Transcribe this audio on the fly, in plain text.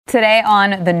Today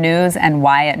on the news and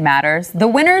why it matters, the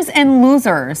winners and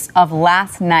losers of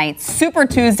last night's Super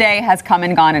Tuesday has come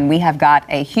and gone, and we have got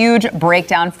a huge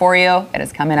breakdown for you. It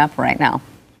is coming up right now.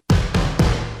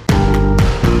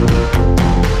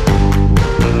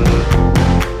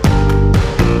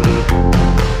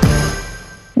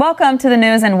 Welcome to the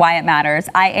news and why it matters.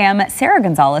 I am Sarah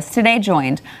Gonzalez, today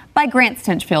joined by Grant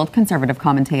Stinchfield, conservative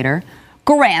commentator.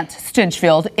 Grant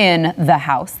Stinchfield in the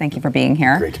house. Thank you for being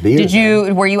here. Great to be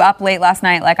here. Were you up late last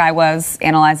night like I was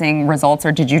analyzing results,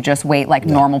 or did you just wait like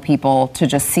normal people to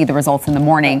just see the results in the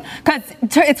morning? Because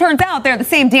it turns out they're the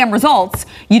same damn results.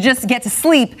 You just get to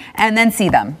sleep and then see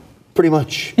them. Pretty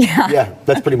much. Yeah,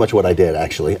 that's pretty much what I did,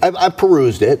 actually. I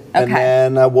perused it, Okay. and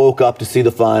then I woke up to see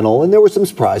the final, and there were some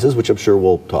surprises, which I'm sure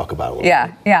we'll talk about a little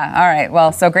bit. Yeah. All right.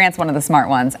 Well, so Grant's one of the smart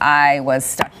ones. I was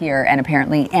stuck here and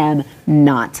apparently am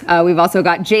not. We've also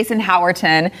got Jason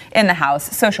Howerton in the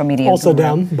house, social media Also guru.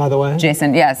 down, by the way.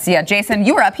 Jason, yes. Yeah, Jason,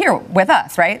 you were up here with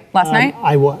us, right? Last night?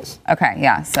 I was. Okay,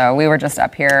 yeah. So we were just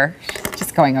up here,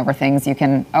 just going over things you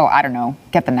can,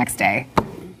 get the next day.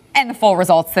 And the full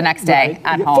resulals the next day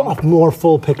at home. A more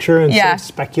full picture instead Yeah. of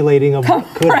speculating of what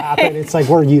could Right. happen. It's like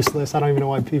we're useless. I don't even know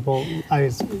why people.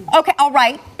 Okay, all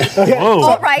right. Okay. Whoa.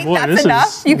 All right, Boy, that's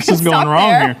enough. This is going wrong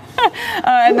here.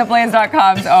 And the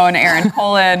Blaze.com's own Aaron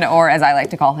Cullen, or as I like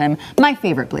to call him, my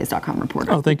favorite Blaze.com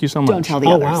reporter. Oh, thank you so much. Don't tell the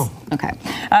Oh, others. wow. Okay.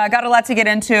 Got a lot to get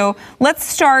into. Let's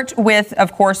start with,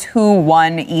 of course, who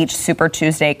won each Super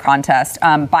Tuesday contest.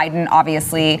 Biden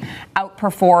obviously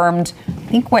outperformed, I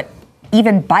think, what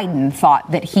even Biden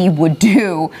thought that he would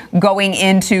do going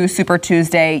into Super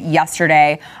Tuesday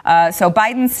yesterday. So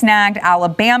Biden snagged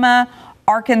Alabama,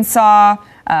 Arkansas,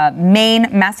 Maine,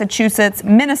 Massachusetts,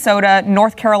 Minnesota,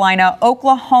 North Carolina,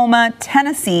 Oklahoma,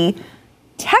 Tennessee,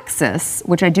 Texas,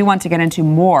 which I do want to get into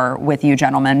more with you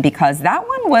gentlemen, because that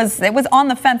one was on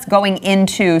the fence going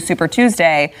into Super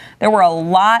Tuesday. There were a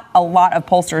lot of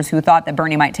pollsters who thought that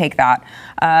Bernie might take that.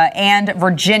 And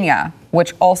Virginia,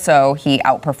 which also he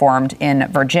outperformed in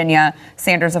Virginia.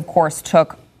 Sanders, of course,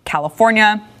 took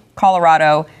California,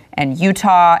 Colorado, and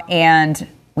Utah. And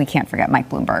we can't forget Mike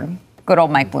Bloomberg. Good old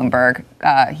Mike Bloomberg.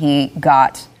 He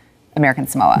got American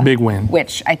Samoa. Big win.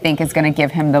 Which I think is going to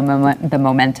give him the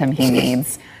momentum he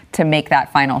needs to make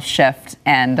that final shift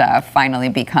and finally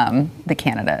become the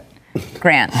candidate.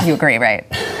 Grant, you agree, right?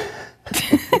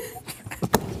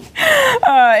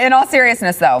 In all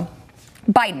seriousness, though,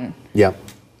 Biden. Yeah.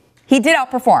 He did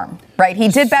outperform, right? He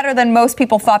did better than most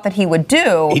people thought that he would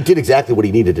do. He did exactly what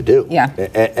he needed to do. Yeah.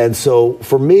 And so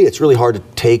for me, it's really hard to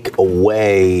take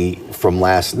away from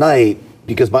last night,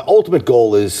 because my ultimate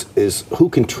goal is who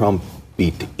can Trump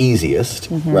beat the easiest,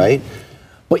 right?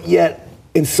 But yet,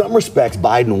 in some respects,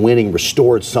 Biden winning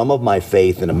restored some of my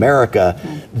faith in America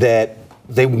that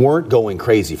they weren't going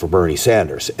crazy for Bernie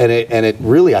Sanders. And it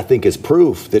really, I think, is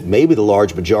proof that maybe the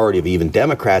large majority of even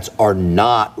Democrats are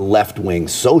not left-wing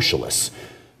socialists.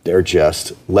 They're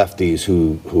just lefties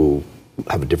who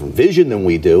have a different vision than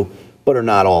we do, but are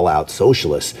not all out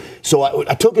socialists. So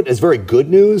I took it as very good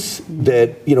news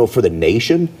that, for the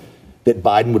nation, that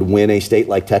Biden would win a state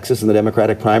like Texas in the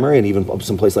Democratic primary, and even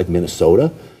someplace like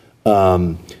Minnesota.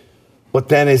 But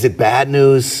then is it bad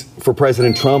news for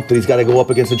President Trump that he's got to go up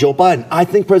against a Joe Biden? I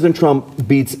think President Trump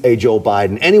beats a Joe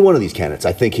Biden, any one of these candidates.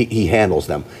 I think he handles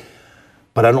them.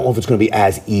 But I don't know if it's going to be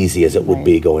as easy as it would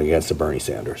be going against a Bernie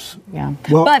Sanders. Yeah,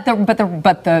 Well-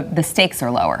 but the stakes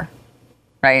are lower,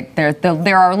 right?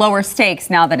 There are lower stakes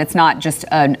now that it's not just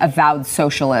an avowed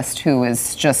socialist who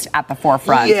is just at the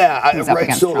forefront. Yeah, who's up right.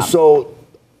 against So Trump.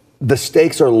 the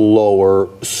stakes are lower,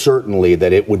 certainly,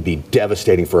 that it would be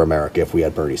devastating for America if we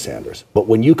had Bernie Sanders. But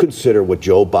when you consider what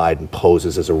Joe Biden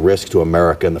poses as a risk to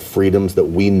America and the freedoms that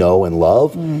we know and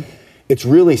love, it's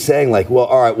really saying like, well,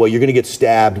 all right, well, you're going to get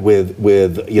stabbed with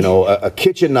a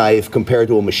kitchen knife compared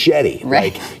to a machete.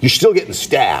 Right. Like, you're still getting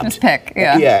stabbed. Just pick,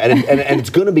 yeah. Yeah, and it's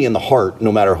going to be in the heart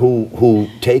no matter who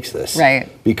takes this. Right.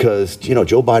 Because,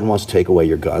 Joe Biden wants to take away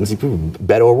your guns.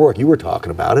 Beto O'Rourke, you were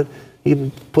talking about it.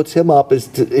 He puts him up as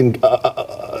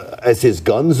his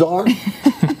gun czar.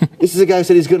 This is a guy who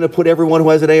said he's going to put everyone who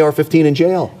has an AR-15 in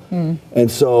jail.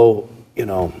 And so,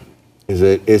 is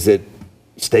it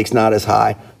stakes not as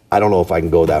high? I don't know if I can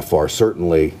go that far.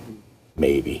 Certainly,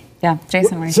 maybe. Yeah,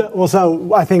 Jason, what do you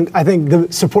So I think the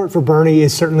support for Bernie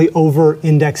is certainly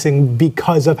over-indexing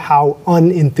because of how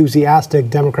unenthusiastic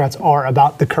Democrats are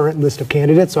about the current list of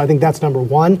candidates. So I think that's number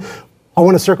one. I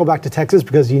want to circle back to Texas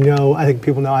because I think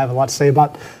people know I have a lot to say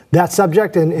about that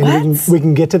subject, and we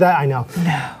can get to that. I know.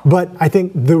 No. But I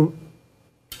think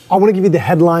I want to give you the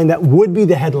headline that would be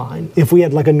the headline if we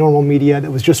had like a normal media that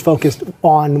was just focused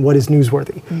on what is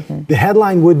newsworthy. The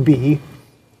headline would be,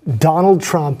 Donald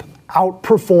Trump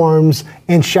outperforms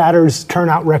and shatters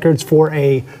turnout records for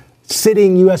a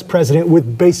sitting U.S. president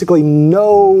with basically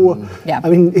no. Yeah. I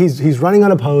mean, he's running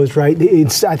unopposed, right?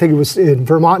 I think it was in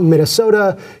Vermont and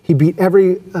Minnesota. He beat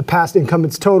every past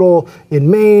incumbents total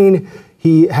in Maine.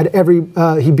 He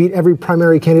beat every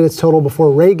primary candidate's total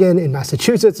before Reagan. In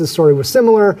Massachusetts, the story was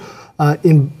similar.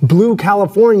 In blue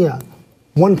California,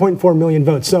 1.4 million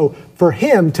votes. So for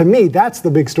him, to me, that's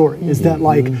the big story, is that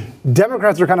like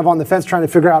Democrats are kind of on the fence trying to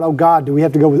figure out, oh God, do we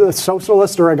have to go with a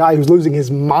socialist or a guy who's losing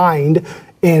his mind?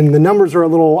 And the numbers are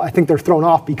I think they're thrown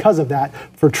off because of that.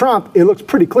 For Trump, it looks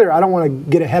pretty clear. I don't want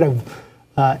to get ahead of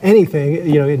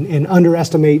anything, and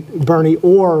underestimate Bernie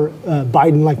or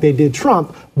Biden like they did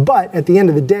Trump. But at the end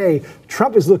of the day,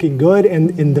 Trump is looking good.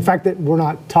 And the fact that we're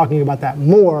not talking about that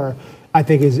more, I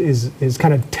think is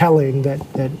kind of telling that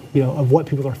of what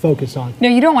people are focused on. No,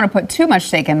 you don't want to put too much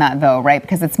stake in that, though, right?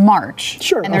 Because it's March.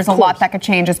 Sure. And there's a lot that could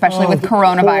change, especially with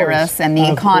coronavirus and the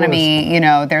economy.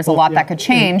 There's a lot that could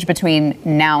change between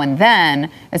now and then,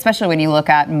 especially when you look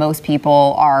at most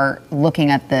people are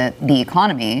looking at the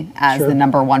economy as the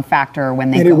number one factor when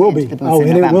they go into the booths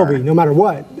in November. It will be, no matter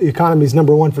what. The economy is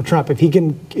number one for Trump.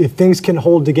 If things can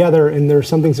hold together and there's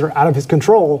some things that are out of his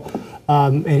control,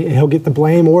 and he'll get the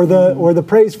blame or the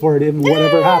praise for it,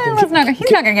 whatever happens. He's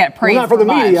not going to get praise. Not from the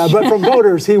media, but from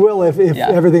voters, he will if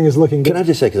everything is looking good. Can I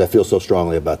just say, because I feel so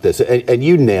strongly about this, and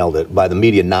you nailed it by the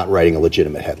media not writing a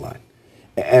legitimate headline.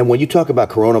 And when you talk about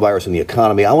coronavirus and the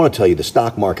economy, I want to tell you the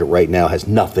stock market right now has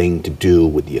nothing to do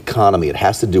with the economy. It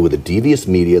has to do with the devious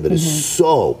media that is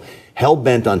so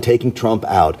hell-bent on taking Trump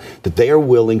out that they are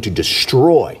willing to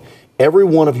destroy every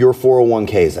one of your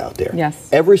 401ks out there. Yes.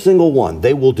 Every single one.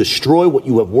 They will destroy what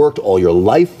you have worked all your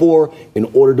life for in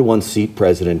order to unseat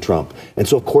President Trump. And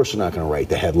so, of course, they're not going to write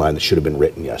the headline that should have been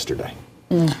written yesterday.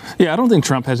 Yeah, I don't think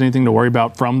Trump has anything to worry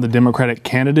about from the Democratic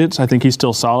candidates. I think he's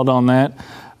still solid on that.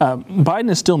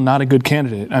 Biden is still not a good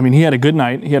candidate. I mean, he had a good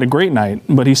night. He had a great night,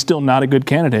 but he's still not a good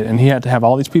candidate. And he had to have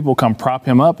all these people come prop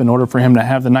him up in order for him to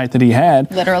have the night that he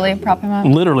had. Literally prop him up?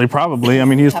 Literally, probably. I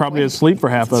mean, he was probably asleep for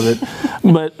half of it.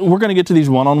 But we're going to get to these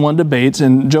one-on-one debates,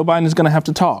 and Joe Biden is going to have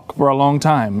to talk for a long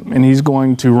time. And he's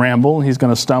going to ramble, and he's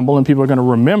going to stumble, and people are going to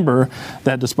remember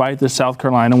that despite this South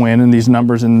Carolina win and these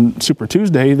numbers in Super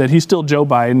Tuesday, that he's still Joe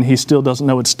Biden. He still doesn't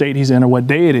know what state he's in or what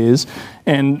day it is.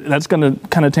 And that's going to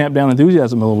kind of tamp down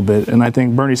enthusiasm a little bit. And I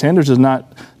think Bernie Sanders is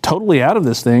not totally out of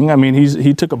this thing. I mean,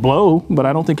 he took a blow, but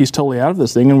I don't think he's totally out of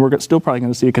this thing. And we're still probably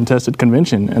going to see a contested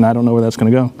convention. And I don't know where that's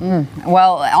going to go.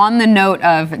 Well, on the note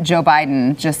of Joe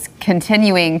Biden, just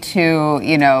continuing to,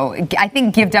 I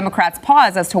think give Democrats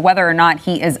pause as to whether or not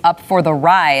he is up for the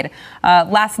ride.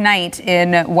 Last night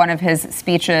in one of his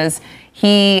speeches,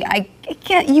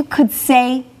 you could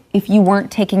say, if you weren't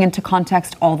taking into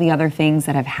context all the other things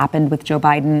that have happened with Joe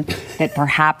Biden, that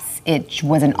perhaps it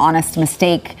was an honest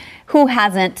mistake. Who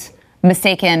hasn't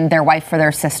mistaken their wife for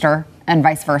their sister and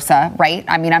vice versa, right?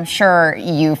 I mean, I'm sure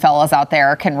you fellas out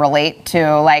there can relate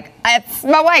to, like, it's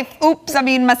my wife. Oops, I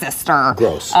mean my sister.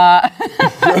 Gross. I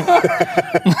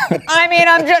mean,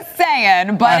 I'm just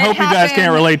saying. But I hope you guys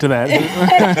can't relate to that. It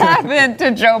happened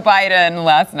to Joe Biden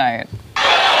last night.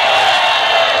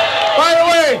 By the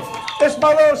way, this is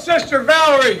my little sister,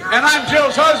 Valerie, and I'm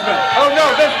Jill's husband. Oh,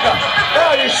 no,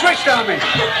 you switched on me.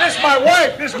 This is my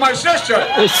wife. This is my sister.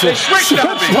 They switched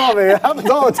on me. It happens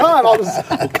all the time. I'll just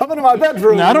come into my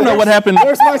bedroom. Now, I don't know what happened.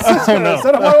 There's my sister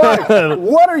instead of my wife.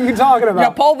 What are you talking about?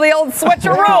 You pulled the old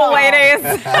switcheroo,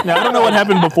 ladies. Now, I don't know what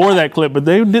happened before that clip, but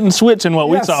they didn't switch in what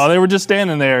we saw. They were just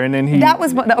standing there, and then he... That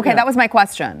was my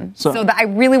question. So I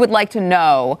really would like to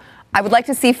know... I would like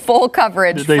to see full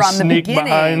coverage from the beginning. Did they sneak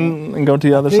behind and go to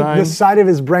the other side? The side of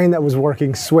his brain that was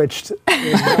working switched.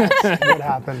 That's what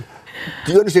happened.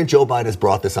 Do you understand Joe Biden has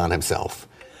brought this on himself?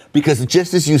 Because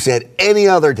just as you said any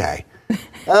other day,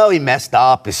 oh, he messed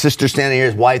up, his sister standing here,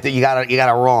 his wife, that you got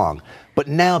it wrong. But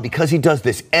now, because he does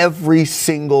this every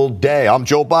single day, I'm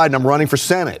Joe Biden, I'm running for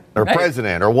Senate or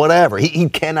president or whatever, he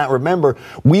cannot remember.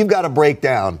 We've got to break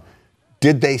down.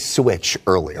 Did they switch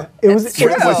earlier? Was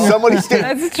somebody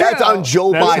That's on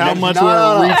Joe Biden. How much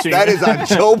we're reaching. That is on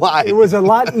Joe Biden. It was a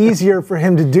lot easier for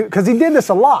him to do, because he did this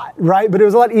a lot, right? But it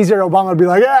was a lot easier for Obama to be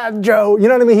like, Joe, you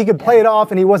know what I mean? He could play it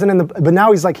off, and he wasn't in the, but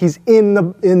now he's in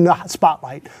the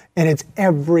spotlight, and it's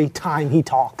every time he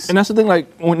talks. And that's the thing,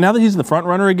 now that he's the front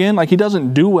runner again, he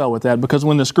doesn't do well with that, because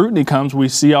when the scrutiny comes, we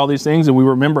see all these things, and we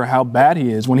remember how bad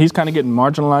he is. When he's kind of getting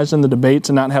marginalized in the debates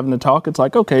and not having to talk, it's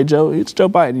like, okay, Joe, it's Joe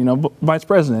Biden, vice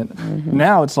president. Mm-hmm.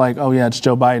 Now it's like, oh yeah, it's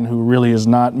Joe Biden who really is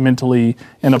not mentally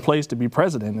in a place to be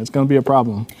president. It's going to be a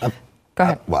problem. Go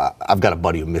ahead. I've got a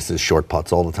buddy who misses short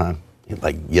putts all the time. He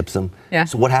yips them. Yeah.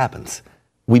 So what happens?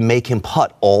 we make him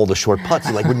putt all the short putts.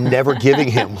 Like, we're never giving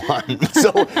him one.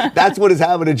 So that's what is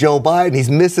happening to Joe Biden. He's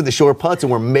missing the short putts,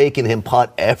 and we're making him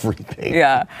putt everything.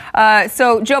 Yeah.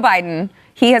 So Joe Biden,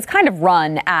 he has kind of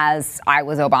run as I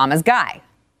was Obama's guy,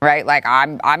 right? Like,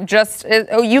 I'm just,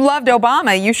 oh, you loved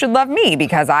Obama, you should love me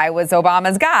because I was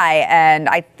Obama's guy. And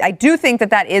I do think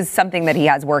that is something that he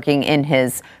has working in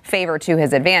his favor, to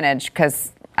his advantage,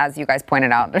 because as you guys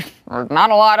pointed out, there's not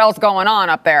a lot else going on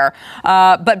up there.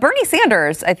 But Bernie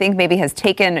Sanders, I think, maybe has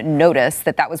taken notice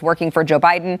that was working for Joe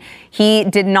Biden. He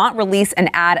did not release an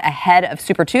ad ahead of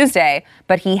Super Tuesday,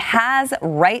 but he has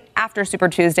right after Super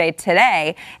Tuesday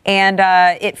today. And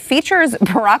it features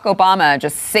Barack Obama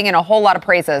just singing a whole lot of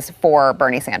praises for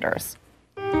Bernie Sanders.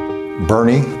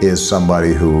 Bernie is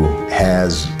somebody who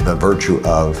has the virtue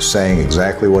of saying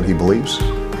exactly what he believes.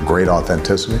 Great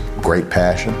authenticity, great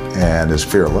passion, and is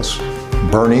fearless.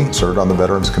 Bernie served on the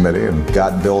Veterans Committee and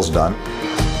got bills done.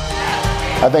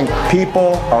 I think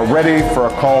people are ready for a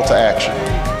call to action.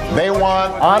 They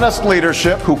want honest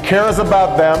leadership who cares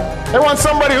about them. They want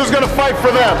somebody who's going to fight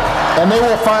for them. And they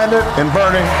will find it in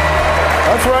Bernie.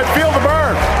 That's right, feel the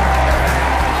burn.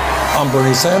 I'm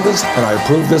Bernie Sanders, and I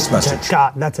approve this message.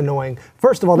 God, that's annoying.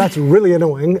 First of all, that's really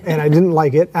annoying, and I didn't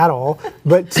like it at all.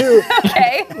 But two,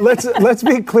 okay. let's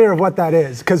be clear of what that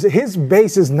is, because his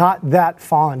base is not that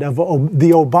fond of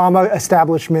the Obama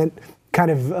establishment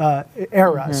kind of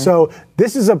era. Mm-hmm. So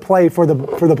this is a play for the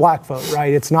black vote,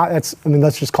 right? It's not.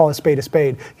 Let's just call a spade a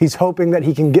spade. He's hoping that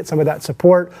he can get some of that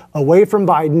support away from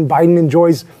Biden. Biden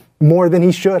enjoys more than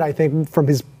he should, I think, from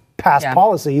his past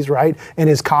policies, right? And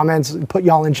his comments, put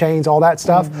y'all in chains, all that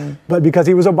stuff. Mm-hmm. But because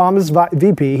he was Obama's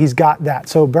VP, he's got that.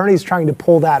 So Bernie's trying to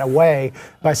pull that away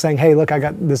by saying, hey, look, I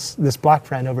got this black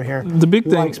friend over here who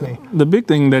likes me. The big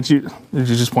thing that did you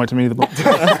just point to me? The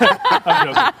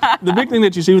big thing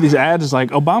that you see with these ads is,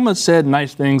 like, Obama said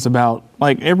nice things about,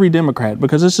 like, every Democrat,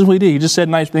 because this is what he did. He just said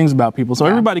nice things about people. So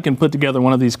everybody can put together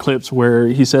one of these clips where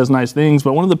he says nice things.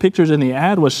 But one of the pictures in the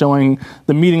ad was showing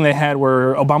the meeting they had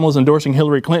where Obama was endorsing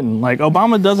Hillary Clinton. Like,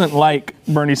 Obama doesn't like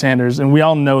Bernie Sanders, and we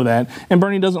all know that. And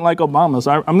Bernie doesn't like Obama.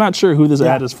 So I'm not sure who this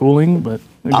ad is fooling, but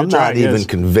I'm not even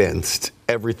convinced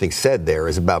everything said there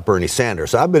is about Bernie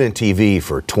Sanders. So I've been in TV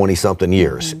for 20-something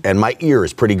years, and my ear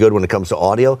is pretty good when it comes to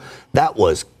audio. That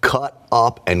was cut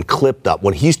up and clipped up.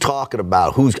 When he's talking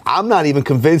about I'm not even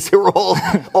convinced they were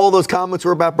all those comments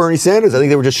were about Bernie Sanders. I think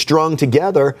they were just strung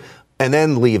together, and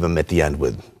then leave him at the end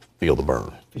with feel the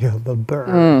burn. Feel the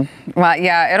burn. Well,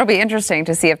 yeah, it'll be interesting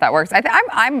to see if that works.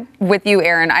 I'm with you,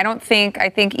 Aaron. I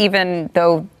think even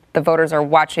though the voters are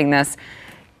watching this,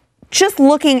 just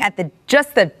looking at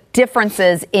the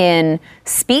differences in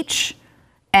speech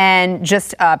and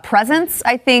just presence,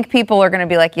 I think people are going to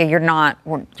be like, yeah, you're not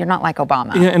like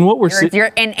Obama. Yeah, and what we're seeing,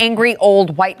 you're an angry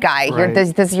old white guy.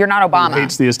 Right. You're not Obama. He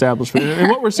hates the establishment. And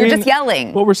what we're seeing, you're just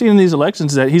yelling. What we're seeing in these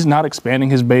elections is that he's not expanding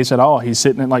his base at all. He's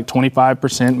sitting at like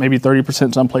 25%, maybe 30%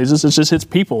 in some places. It's just his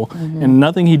people, and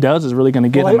nothing he does is really going to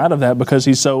get him out of that because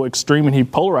he's so extreme and he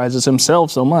polarizes himself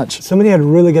so much. Somebody had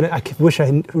really good. I wish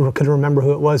I could remember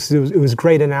who it was. It was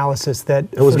great analysis that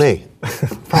it was me.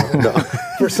 No.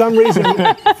 For some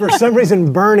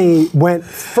reason, Bernie went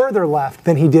further left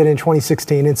than he did in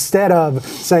 2016. Instead of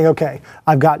saying, "Okay,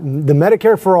 I've got the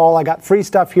Medicare for all, I got free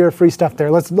stuff here, free stuff there.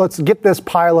 Let's get this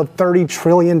pile of $30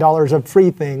 trillion of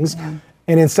free things." Yeah.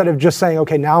 And instead of just saying,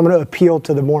 "Okay, now I'm going to appeal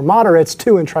to the more moderates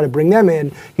too and try to bring them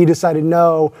in," he decided,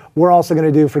 "No, we're also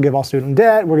going to forgive all student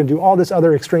debt. We're going to do all this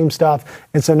other extreme stuff."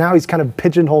 And so now he's kind of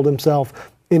pigeonholed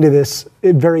himself into this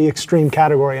very extreme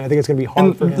category, and I think it's going to be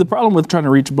hard for him. The problem with trying to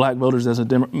reach black voters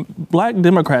black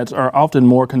Democrats are often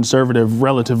more conservative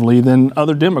relatively than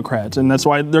other Democrats, and that's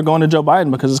why they're going to Joe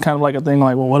Biden, because it's kind of like a thing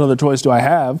like, well, what other choice do I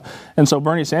have? And so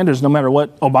Bernie Sanders, no matter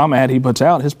what Obama ad he puts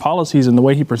out, his policies and the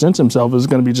way he presents himself is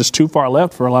going to be just too far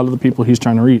left for a lot of the people he's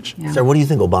trying to reach. Yeah. Sarah, what do you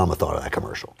think Obama thought of that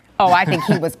commercial? Oh, I think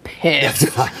he was pissed.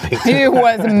 He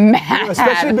was mad.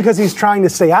 Especially because he's trying to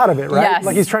stay out of it, right? Yes.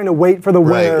 Like he's trying to wait for the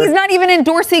winner. He's not even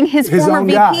endorsing his former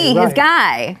VP, his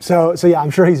guy. So yeah, I'm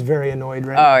sure he's very annoyed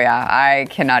right now. Oh yeah, I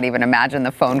cannot even imagine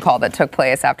the phone call that took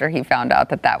place after he found out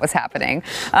that was happening.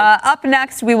 Up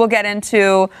next, we will get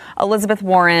into Elizabeth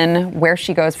Warren, where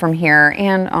she goes from here,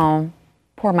 and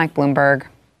poor Mike Bloomberg.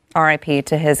 RIP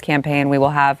to his campaign. We will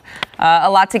have a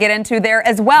lot to get into there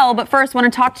as well. But first, I want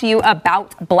to talk to you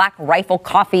about Black Rifle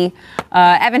Coffee.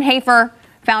 Evan Hafer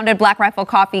founded Black Rifle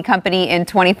Coffee Company in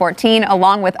 2014,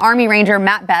 along with Army Ranger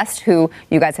Matt Best, who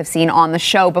you guys have seen on the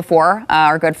show before,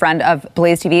 our good friend of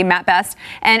Blaze TV, Matt Best.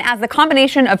 And as the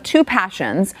combination of two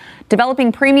passions,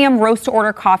 developing premium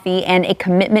roast-to-order coffee and a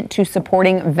commitment to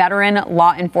supporting veteran,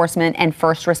 law enforcement, and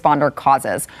first responder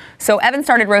causes. So Evan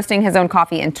started roasting his own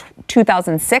coffee in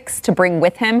 2006 to bring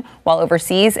with him while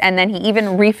overseas, and then he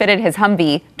even refitted his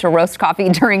Humvee to roast coffee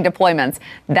during deployments.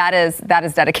 That is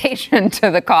dedication to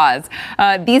the cause.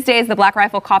 These days, the Black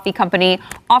Rifle Coffee Company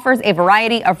offers a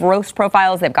variety of roast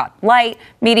profiles. They've got light,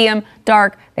 medium,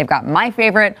 dark. They've got my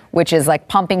favorite, which is like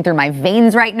pumping through my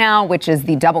veins right now, which is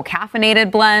the double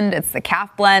caffeinated blend. It's the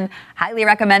calf blend. Highly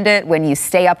recommend it when you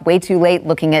stay up way too late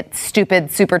looking at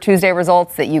stupid Super Tuesday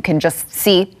results that you can just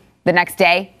see the next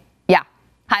day. Yeah,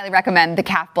 highly recommend the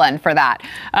calf blend for that.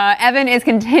 Evan is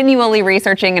continually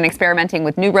researching and experimenting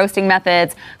with new roasting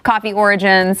methods, coffee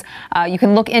origins. You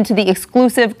can look into the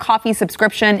exclusive coffee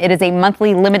subscription. It is a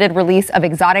monthly limited release of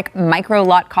exotic micro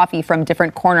lot coffee from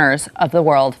different corners of the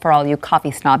world for all you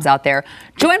coffee snobs out there.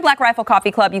 Join Black Rifle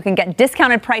Coffee Club. You can get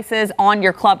discounted prices on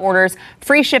your club orders,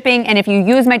 free shipping, and if you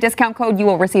use my discount code, you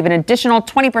will receive an additional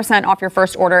 20% off your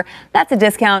first order. That's a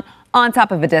discount on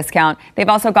top of a discount. They've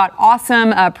also got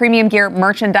awesome premium gear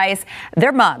merchandise.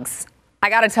 Their mugs, I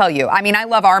gotta tell you, I mean, I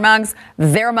love our mugs.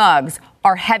 Their mugs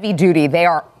are heavy duty. They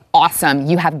are awesome.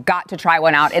 You have got to try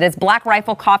one out. It is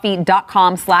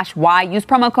blackriflecoffee.com/Y. Use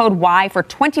promo code Y for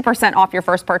 20% off your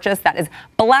first purchase. That is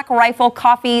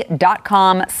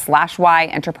blackriflecoffee.com/Y.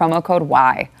 Enter promo code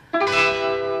Y.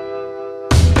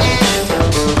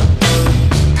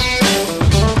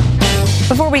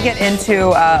 Before we get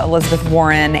into Elizabeth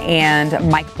Warren and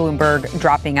Mike Bloomberg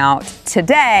dropping out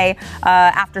today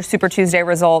after Super Tuesday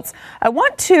results, I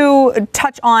want to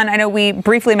touch on, I know we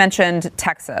briefly mentioned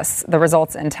Texas, the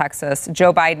results in Texas.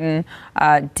 Joe Biden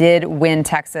did win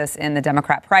Texas in the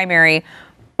Democrat primary,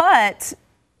 but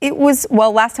it was,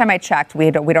 well, last time I checked,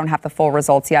 we don't have the full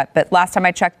results yet, but last time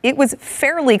I checked, it was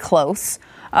fairly close,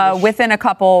 within a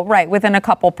couple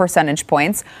percentage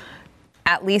points.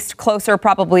 At least closer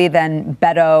probably than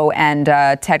Beto and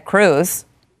Ted Cruz,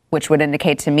 which would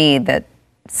indicate to me that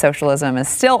socialism is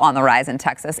still on the rise in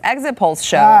Texas. Exit polls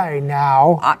show. Hi,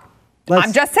 now.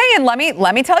 I'm just saying, let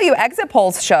me tell you, exit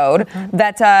polls showed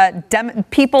that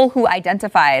people who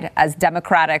identified as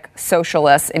democratic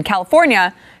socialists in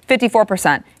California,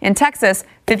 54%. In Texas,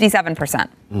 57%.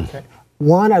 Okay.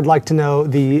 One, I'd like to know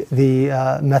the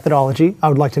methodology. I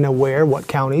would like to know where, what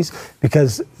counties,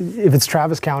 because if it's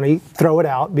Travis County, throw it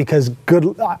out, because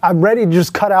I'm ready to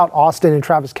just cut out Austin and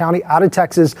Travis County out of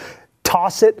Texas,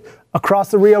 toss it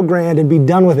across the Rio Grande and be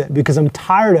done with it, because I'm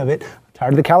tired of it. I'm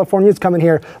tired of the Californians coming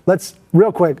here. Let's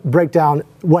real quick break down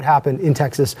what happened in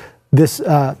Texas this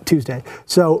Tuesday.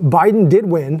 So Biden did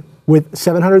win with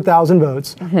 700,000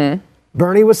 votes. Mm-hmm.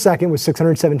 Bernie was second with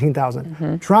 617,000.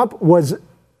 Mm-hmm. Trump was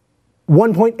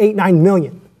 1.89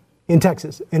 million in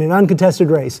Texas in an uncontested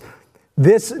race.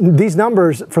 These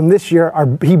numbers from this year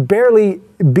he barely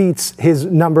beats his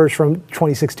numbers from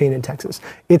 2016 in Texas.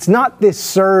 It's not this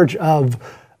surge of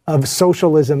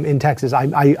socialism in Texas. I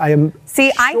am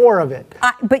sure of it.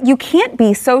 But you can't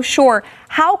be so sure.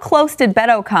 How close did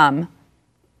Beto come?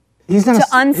 He's not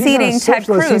unseating Ted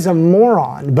Cruz. He's a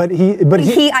moron, but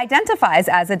he identifies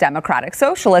as a democratic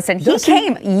socialist, and he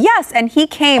came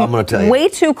way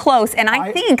too close. And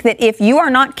I think that if you are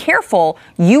not careful,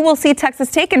 you will see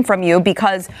Texas taken from you,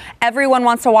 because everyone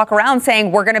wants to walk around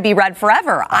saying we're going to be red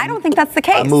forever. I don't think that's the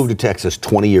case. I moved to Texas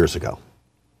 20 years ago,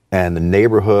 and the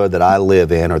neighborhood that I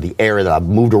live in, or the area that I've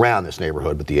moved around this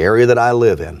neighborhood, but the area that I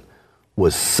live in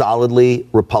was solidly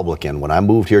Republican. When I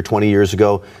moved here 20 years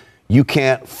ago, you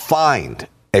can't find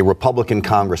a Republican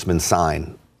congressman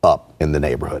sign up in the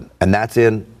neighborhood. And that's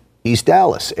in East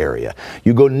Dallas area.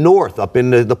 You go north up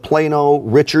into the Plano,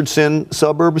 Richardson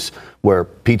suburbs, where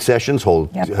Pete Sessions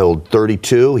held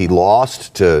 32. He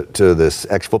lost to this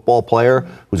ex-football player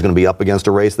who's going to be up against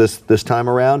a race this time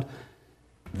around.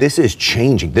 This is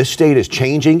changing. This state is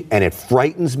changing, and it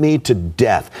frightens me to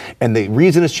death. And the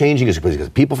reason it's changing is because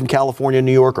people from California and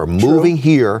New York are moving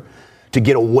here to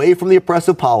get away from the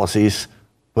oppressive policies,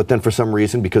 but then for some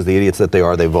reason, because the idiots that they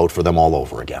are, they vote for them all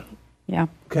over again. Yeah.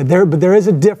 Okay, but there is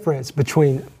a difference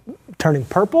between turning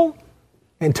purple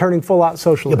and turning full-out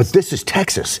socialist. Yeah, but this is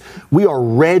Texas. We are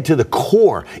red to the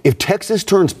core. If Texas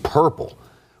turns purple,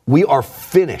 we are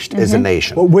finished as a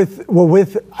nation.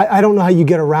 I don't know how you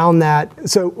get around that.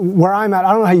 So where I'm at,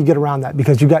 I don't know how you get around that,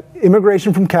 because you've got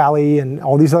immigration from Cali and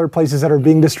all these other places that are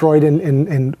being destroyed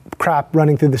and crap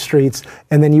running through the streets.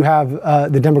 And then you have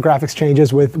the demographics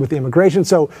changes with the immigration.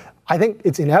 So I think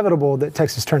it's inevitable that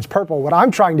Texas turns purple. What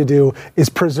I'm trying to do is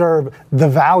preserve the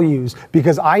values,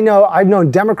 because I've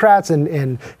known Democrats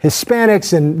and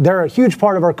Hispanics, and they're a huge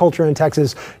part of our culture in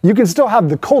Texas. You can still have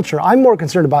the culture. I'm more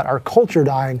concerned about our culture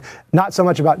dying, not so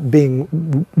much about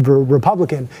being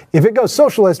Republican. If it goes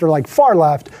socialist or like far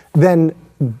left, then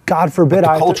God forbid.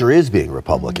 The culture is being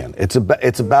Republican. It's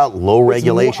about low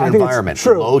regulation environment,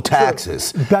 low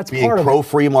taxes, That's being part of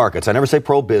pro-free markets. I never say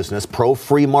pro-business,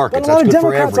 pro-free markets. But a lot That's of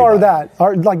good Democrats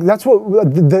for everybody. that's what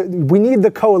we need, the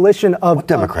coalition of. What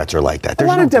Democrats are like that? A There's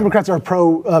lot no of Democrats are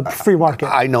pro-free market.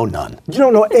 I know none. You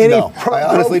don't know any No, I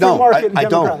honestly pro-free don't. market I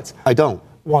Democrats. don't. I don't.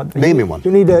 Well, Name me one. You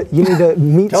need to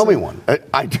meet. Tell me one.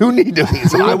 I do need to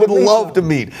meet. I would love to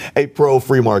meet a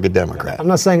pro-free market Democrat. I'm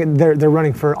not saying they're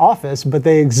running for office, but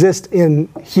they exist in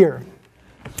here.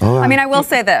 I mean, I will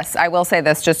say this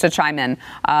just to chime in,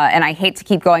 and I hate to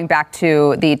keep going back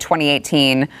to the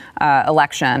 2018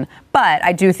 election, but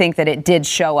I do think that it did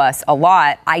show us a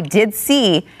lot. I did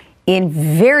see in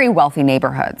very wealthy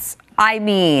neighborhoods, I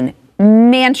mean,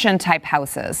 mansion-type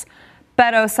houses,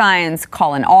 Beto signs,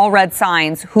 Colin Allred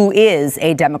signs, who is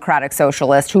a Democratic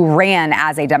Socialist, who ran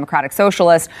as a Democratic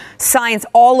Socialist, signs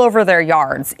all over their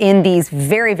yards in these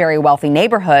very, very wealthy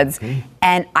neighborhoods.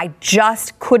 And I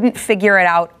just couldn't figure it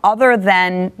out other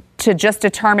than to just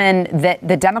determine that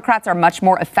the Democrats are much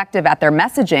more effective at their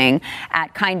messaging,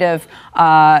 at kind of,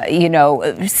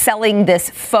 selling this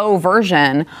faux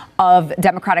version of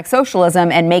democratic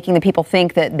socialism and making the people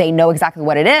think that they know exactly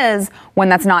what it is when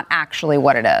that's not actually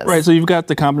what it is. Right. So you've got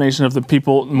the combination of the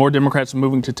people, more Democrats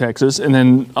moving to Texas, and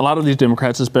then a lot of these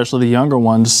Democrats, especially the younger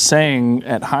ones, saying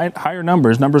at higher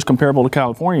numbers comparable to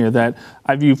California, that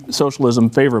I view socialism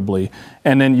favorably.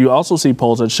 And then you also see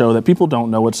polls that show that people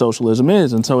don't know what socialism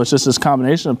is. And so it's just this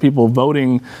combination of people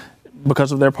voting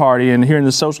because of their party and hearing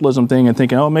the socialism thing and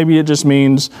thinking, oh, maybe it just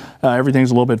means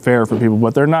everything's a little bit fair for people.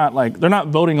 But they're not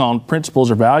voting on principles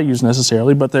or values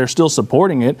necessarily, but they're still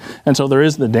supporting it. And so there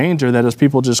is the danger that as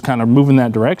people just kind of move in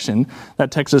that direction, that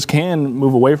Texas can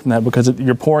move away from that, because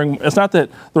it's not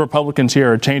that the Republicans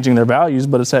here are changing their values,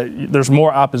 but it's that there's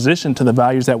more opposition to the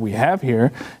values that we have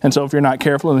here. And so if you're not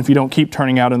careful and if you don't keep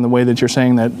turning out in the way that you're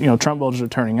saying that, Trump voters are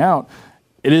turning out,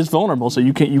 it is vulnerable, so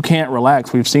you can't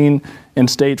relax. We've seen in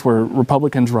states where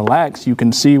Republicans relax, you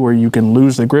can see where you can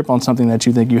lose the grip on something that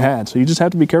you think you had. So you just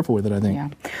have to be careful with it, I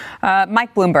think. Yeah.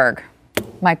 Mike Bloomberg.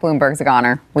 Mike Bloomberg's a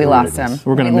goner. We lost him.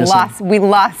 We're going to miss him. We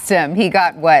lost him. He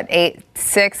got,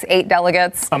 eight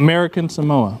delegates? American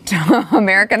Samoa.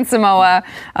 American Samoa,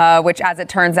 which, as it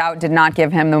turns out, did not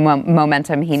give him the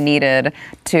momentum he needed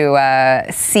to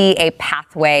see a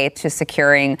pathway to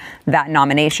securing that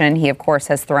nomination. He, of course,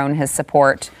 has thrown his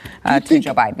support to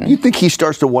Joe Biden. You think he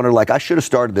starts to wonder, I should have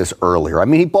started this earlier? I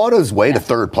mean, he bought his way to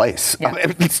third place. Yeah. I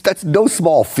mean, that's no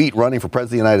small feat, running for president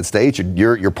of the United States.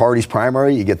 Your party's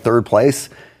primary, you get third place.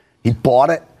 He bought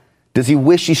it. Does he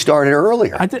wish he started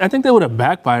earlier? I think they would have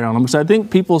backfired on him, because I think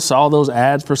people saw those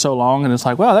ads for so long, and it's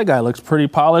like, wow, that guy looks pretty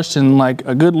polished and like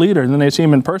a good leader. And then they see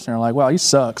him in person, and they're like, wow, he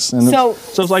sucks. And so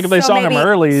it's like if they saw him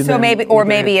early. So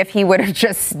maybe if he would have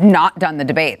just not done the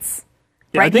debates.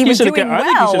 Yeah, right? I think he he should have kept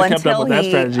up with that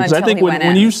strategy. Because I think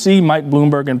when you see Mike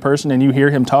Bloomberg in person and you hear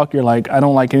him talk, you're like, I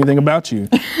don't like anything about you.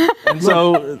 And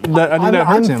so I think that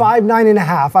hurts him. I'm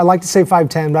 5'9.5". I like to say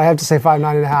 5'10", but I have to say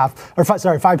 5'9.5". Or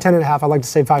 5'10.5". I like to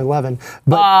say 5'11".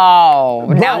 But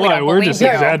now we don't we're believe just you.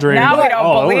 exaggerating. Now we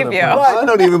don't believe you. I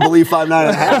don't even believe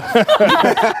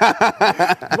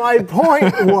 5'9.5". My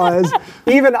point was,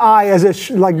 even I, as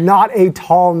not a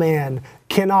tall man,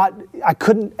 I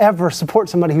couldn't ever support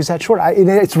somebody who's that short.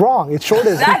 It's wrong. It's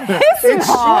shortism. That is it's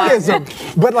wrong.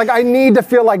 shortism. But I need to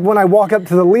feel like when I walk up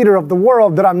to the leader of the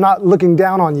world that I'm not looking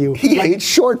down on you. He hates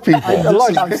short people.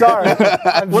 Look, I'm sorry.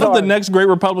 What if the next great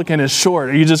Republican is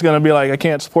short? Are you just going to be like, I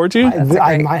can't support you?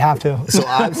 I might have to. So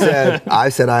I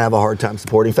said I have a hard time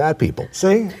supporting fat people.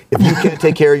 See? If you can't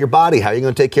take care of your body, how are you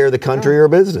going to take care of the country or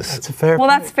business? That's a fair Well,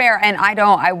 point. that's fair. And I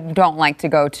don't like to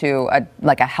go to a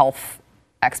health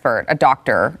expert, a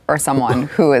doctor, or someone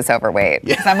who is overweight.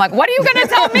 Because I'm like, what are you going to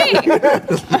tell me?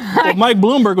 Well, Mike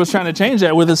Bloomberg was trying to change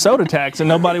that with his soda tax, and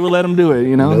nobody would let him do it.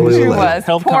 He was.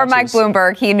 Health Poor Mike conscious.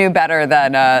 Bloomberg. He knew better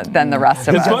than the rest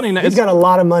of us. It's funny. He's got a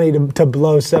lot of money to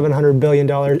blow $700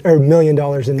 billion or $1 million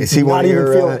in. Is he one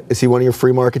of your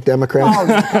free market Democrats?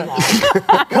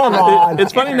 Oh, come on.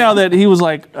 It's funny now that he was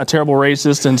like a terrible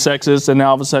racist and sexist, and now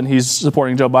all of a sudden he's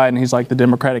supporting Joe Biden. He's like the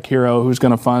Democratic hero who's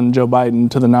going to fund Joe Biden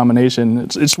to the nomination.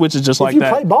 It switches just like you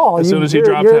that. play ball, as soon as he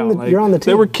drops out, you're on the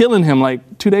team. They were killing him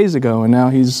 2 days ago, and now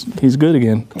he's good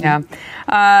again.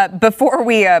 Yeah. Before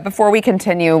we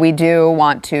continue, we do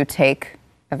want to take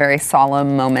a very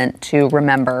solemn moment to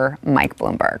remember Mike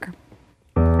Bloomberg.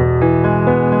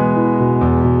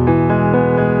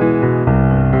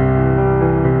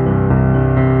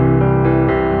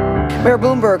 Mayor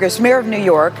Bloomberg, as mayor of New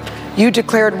York, you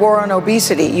declared war on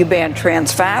obesity. You banned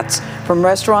trans fats from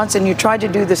restaurants, and you tried to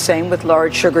do the same with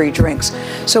large sugary drinks.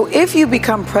 So if you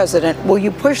become president, will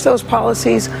you push those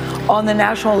policies on the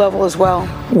national level as well?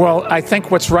 Well, I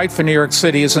think what's right for New York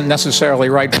City isn't necessarily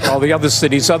right for all the other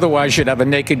cities. Otherwise, you'd have a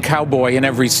naked cowboy in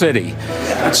every city.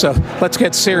 So let's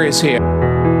get serious here.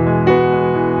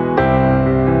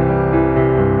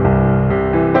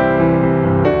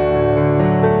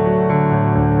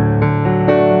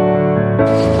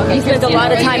 You spent a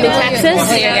lot of time in Texas.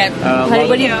 Honey,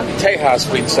 what do you?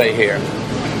 Tejas, we'd say here.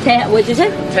 What'd you say?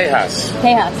 Tejas.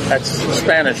 Tejas. That's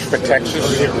Spanish for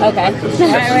Texas. Okay.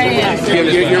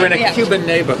 You're in a Cuban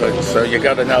neighborhood, so you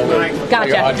got to know the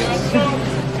Gotcha. audience.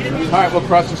 All right, we'll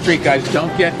cross the street, guys.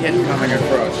 Don't get hit coming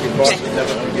across. Your boss will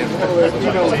never forget.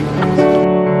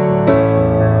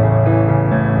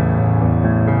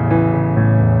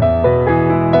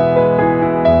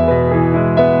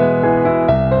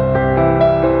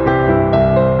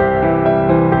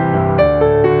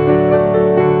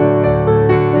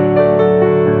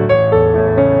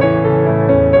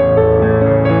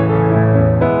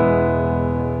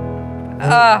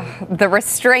 The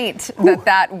restraint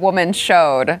that woman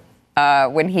showed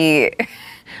when he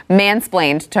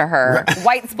mansplained to her,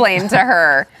 white-splained to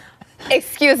her.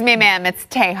 Excuse me, ma'am, it's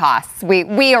Tejas.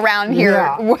 We around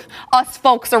here, us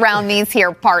folks around these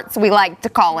here parts, we like to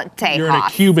call it Tejas. You're in a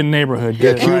Cuban neighborhood.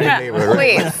 Yeah, Cuban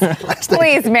neighborhood.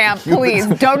 Please, ma'am, please,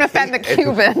 don't offend the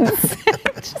Cubans.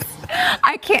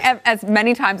 I can't, as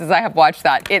many times as I have watched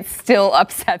that, it still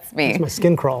upsets me. It's my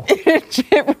skin crawl.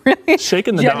 It really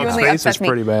Shaking the dog's face is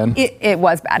pretty bad. It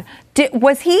was bad.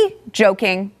 Was he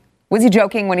joking? Was he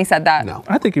joking when he said that? No.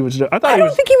 I think he was joking. I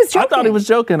don't think he was joking. I thought he was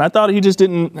joking. I thought he just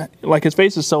didn't, like his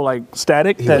face is so like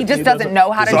static. That He just doesn't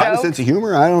know how to Does he have a joke. sense of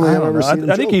humor? I don't think I've ever seen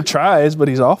him I think he joke. tries, but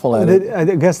he's awful at it. I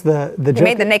guess the joke. He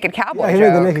made the naked cowboy He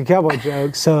joke. made the naked cowboy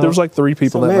joke. So There was like 3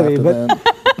 people that maybe, laughed at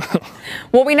that.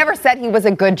 Well, we never said he was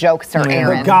a good jokester,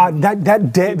 Aaron. But God,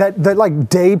 that day, that like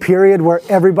day period where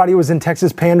everybody was in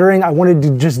Texas pandering, I wanted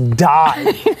to just die.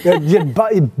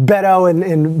 Beto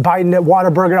and Biden at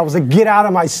Whataburger, I was like, get out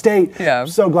of my state. Yeah. I'm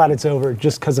so glad it's over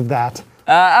just because of that.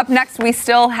 Up next, we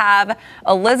still have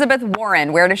Elizabeth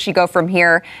Warren. Where does she go from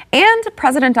here? And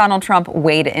President Donald Trump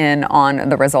weighed in on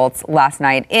the results last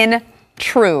night in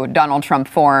true Donald Trump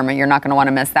form. You're not going to want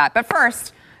to miss that. But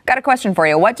first, got a question for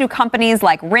you. What do companies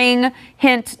like Ring,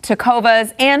 Hint,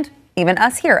 Tecovas, and even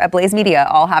us here at Blaze Media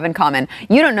all have in common?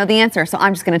 You don't know the answer, so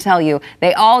I'm just going to tell you.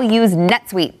 They all use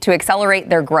NetSuite to accelerate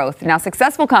their growth. Now,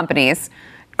 successful companies,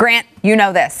 Grant, you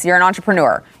know this. You're an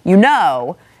entrepreneur. You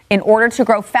know, in order to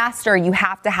grow faster, you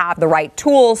have to have the right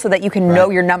tools so that you can know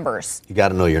your numbers. You got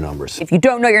to know your numbers. If you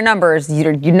don't know your numbers,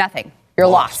 you're nothing. You're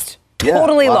lost.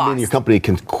 Totally well, lost. I mean, your company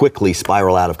can quickly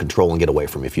spiral out of control and get away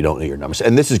from you if you don't know your numbers.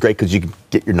 And this is great because you can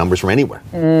get your numbers from anywhere.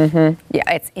 Mm-hmm. Yeah,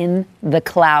 it's in the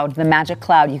cloud, the magic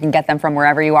cloud. You can get them from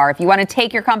wherever you are. If you want to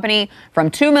take your company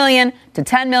from 2 million to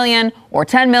 10 million or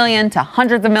 10 million to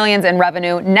hundreds of millions in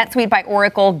revenue, NetSuite by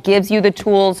Oracle gives you the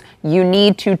tools you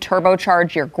need to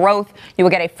turbocharge your growth. You will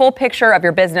get a full picture of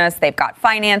your business. They've got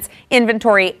finance,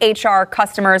 inventory, HR,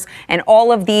 customers, and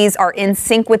all of these are in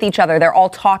sync with each other. They're all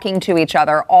talking to each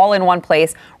other, all in one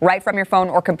place, right from your phone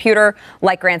or computer.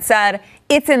 Like Grant said,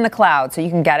 it's in the cloud, so you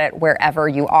can get it wherever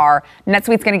you are.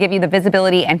 NetSuite's going to give you the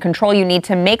visibility and control you need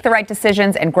to make the right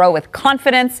decisions and grow with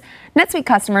confidence. NetSuite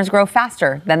customers grow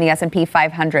faster than the S&P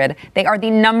 500. They are the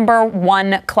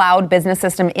 #1 cloud business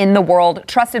system in the world,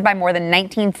 trusted by more than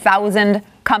 19,000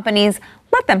 companies.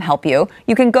 Let them help you.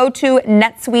 You can go to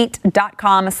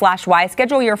netsuite.com/Y.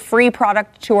 Schedule your free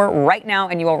product tour right now,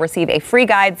 and you will receive a free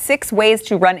guide, 6 ways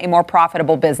to run a more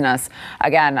profitable business.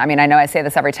 Again, I mean, I know I say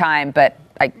this every time, but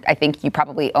I think you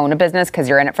probably own a business because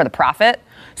you're in it for the profit.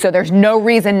 So there's no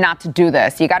reason not to do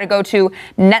this. You got to go to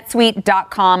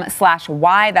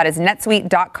netsuite.com/Y. That is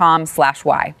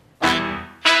netsuite.com/Y.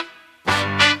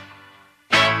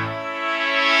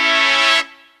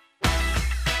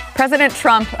 President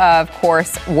Trump, of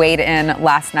course, weighed in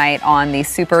last night on the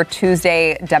Super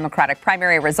Tuesday Democratic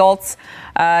primary results.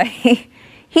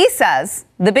 He says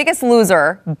the biggest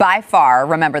loser by far,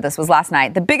 remember this was last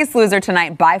night, the biggest loser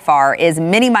tonight by far is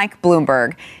Mini Mike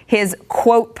Bloomberg. His,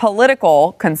 quote,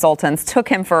 political consultants took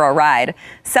him for a ride.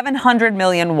 $700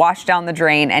 million washed down the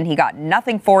drain, and he got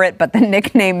nothing for it but the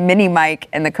nickname Mini Mike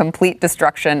and the complete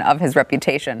destruction of his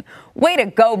reputation. Way to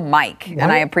go, Mike.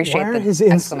 And I appreciate the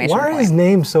exclamation Why are point. his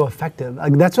names so effective?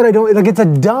 Like, that's what I don't, like, it's a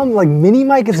dumb, like, Mini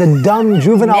Mike is a dumb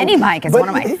juvenile. Mini Mike is but one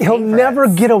of my He'll favorites. never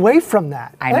get away from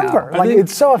that. I know. Ever. I Like, think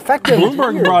it's so effective. Bloomberg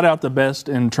Bloomberg brought out the best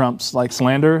in Trump's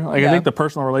slander. I think the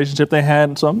personal relationship they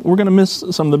had. So we're going to miss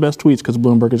some of the best tweets because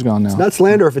Bloomberg is gone now. It's not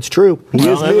slander if it's true. He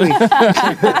is me.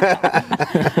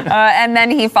 And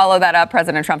then he followed that up,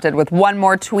 President Trump did, with one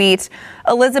more tweet.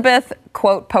 Elizabeth,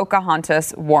 quote,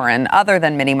 Pocahontas Warren, other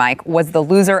than Mini Mike, was the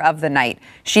loser of the night.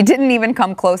 She didn't even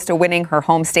come close to winning her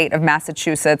home state of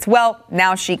Massachusetts. Well,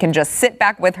 now she can just sit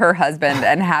back with her husband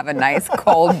and have a nice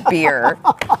cold beer.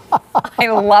 I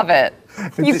love it.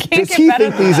 You can't Does get he better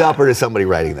think than these that. up or does somebody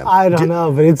writing them? I don't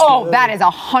know, but it's. That is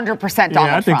 100% Donald Trump.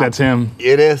 I think that's him.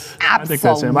 It is? I think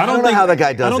that's him. I don't know how that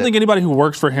guy does it. I don't think anybody who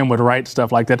works for him would write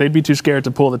stuff like that. They'd be too scared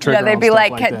to pull the trigger. Yeah, they'd on be stuff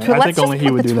like, that. I let's think just only he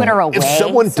put would the do Twitter that. away. If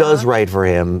someone does write for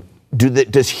him,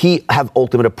 does he have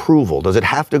ultimate approval? Does it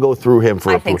have to go through him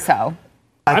for I approval? think so.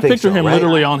 I think picture so, him right?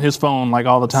 literally on his phone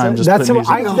all the time. Just That's putting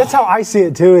how music on. that's how I see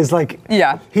it too. Is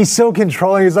Yeah. he's so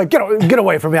controlling. He's like, get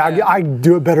away from me. I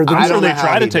do it better than I you. don't So they know how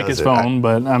try to he take does his it. phone,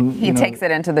 but He takes it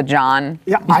into the John.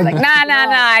 Yeah, He's like, nah,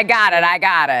 I got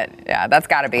it. Yeah, that's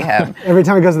got to be him. Every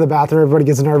time he goes to the bathroom, everybody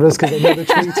gets nervous because they know the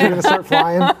tweets are going to start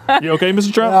flying. You okay,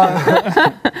 Mr.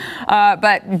 Trump?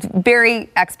 But very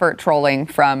expert trolling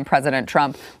from President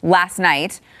Trump last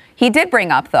night. He did bring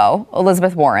up, though,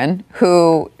 Elizabeth Warren,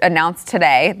 who announced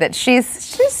today that she's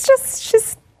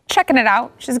checking it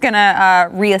out. She's going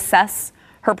to reassess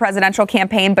her presidential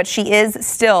campaign, but she is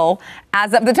still,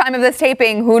 as of the time of this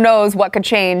taping, who knows what could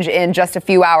change in just a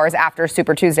few hours after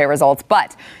Super Tuesday results.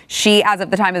 But she, as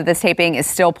of the time of this taping, is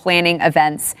still planning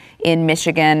events in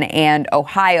Michigan and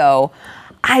Ohio.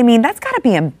 I mean, that's got to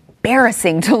be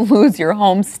embarrassing to lose your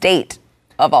home state,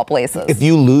 of all places. If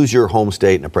you lose your home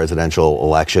state in a presidential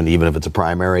election, even if it's a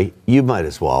primary, you might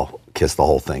as well kiss the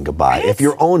whole thing goodbye. Right? If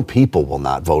your own people will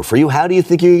not vote for you, how do you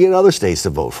think you can get other states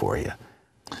to vote for you?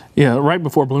 Yeah, right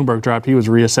before Bloomberg dropped, he was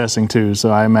reassessing too.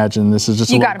 So I imagine this is just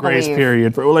a You little gotta grace believe.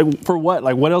 period for what?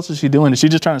 Like, what else is she doing? Is she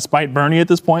just trying to spite Bernie at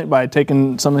this point by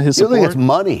taking some of his You think support? it's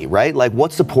money, right? Like,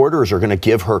 what supporters are going to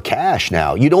give her cash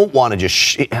now? You don't want to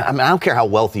just. I don't care how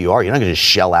wealthy you are. You're not going to just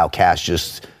shell out cash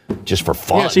just for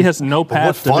fun. Yeah, she has no What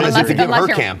path to fun is it to victory. give her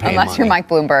campaign unless you're money? Mike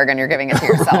Bloomberg and you're giving it to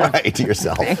yourself. Right, to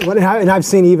yourself. And I've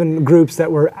seen even groups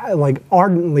that were like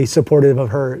ardently supportive of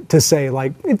her to say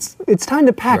like it's time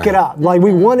to pack it up. Like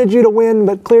we wanted you to win,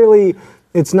 but clearly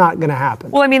it's not going to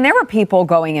happen. Well, I mean, there were people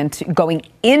going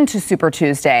into Super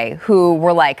Tuesday who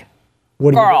were like,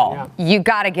 What are you girl, doing? Yeah. you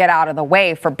got to get out of the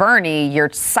way for Bernie. You're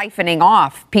siphoning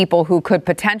off people who could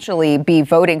potentially be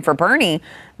voting for Bernie.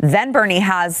 Then Bernie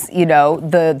has,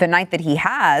 the night that he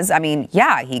has. I mean,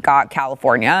 yeah, he got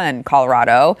California and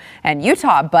Colorado and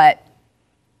Utah, but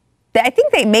I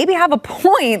think they maybe have a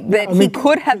point that he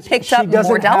could have picked up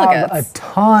more delegates. She doesn't have a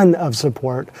ton of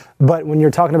support, but when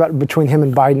you're talking about between him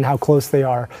and Biden, how close they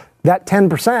are, that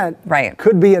 10%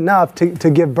 could be enough to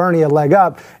give Bernie a leg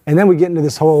up. And then we get into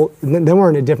this whole, then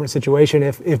we're in a different situation.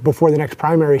 If before the next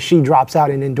primary she drops out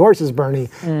and endorses Bernie,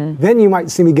 then you might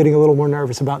see me getting a little more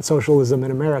nervous about socialism in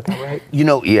America, right?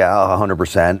 Yeah,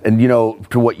 100%. And,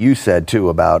 to what you said, too,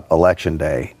 about Election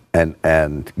Day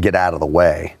and get out of the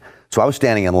way. So I was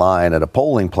standing in line at a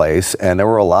polling place, and there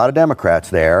were a lot of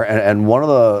Democrats there. And one of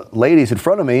the ladies in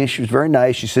front of me, she was very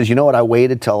nice. She says, I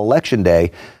waited till Election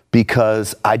Day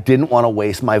because I didn't want to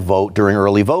waste my vote during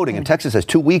early voting. And Texas has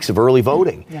 2 weeks of early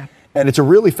voting. Yeah. And it's a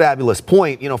really fabulous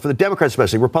point, for the Democrats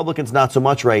especially. Republicans not so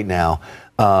much right now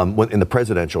in the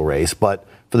presidential race. But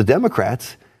for the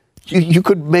Democrats, you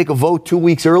could make a vote 2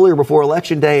 weeks earlier before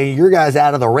Election Day, and your guy's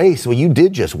out of the race. Well, you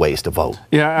did just waste a vote.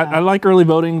 Yeah, I like early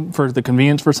voting for the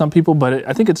convenience for some people, but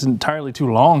I think it's entirely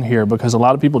too long here because a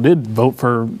lot of people did vote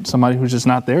for somebody who's just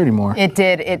not there anymore.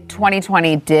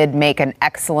 2020 did make an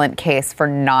excellent case for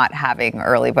not having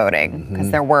early voting because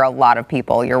there were a lot of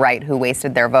people, you're right, who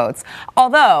wasted their votes.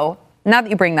 Although, now that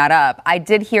you bring that up, I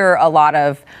did hear a lot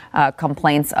of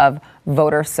complaints of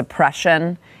voter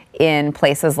suppression in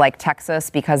places like Texas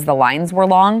because the lines were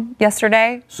long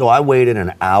yesterday. So I waited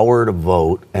an hour to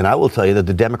vote, and I will tell you that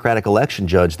the Democratic election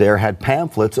judge there had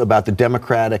pamphlets about the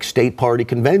Democratic State Party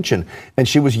Convention, and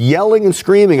she was yelling and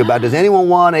screaming about, does anyone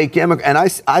want a Democrat? And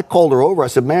I called her over. I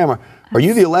said, ma'am, are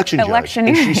you the election judge?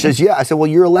 And she says, yeah. I said, well,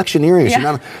 you're electioneering.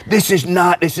 Yeah. She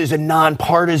said, this is a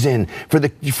nonpartisan for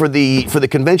the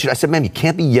convention. I said, ma'am, you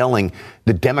can't be yelling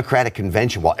the Democratic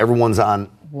convention while everyone's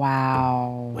on.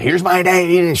 Wow. Here's my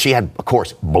day. And she had, of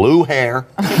course, blue hair,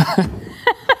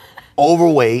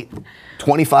 overweight,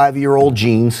 25-year-old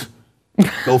jeans.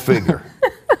 Go figure.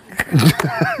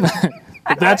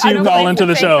 That's you call into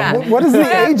the show. What is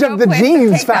the age of the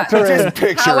jeans factor in?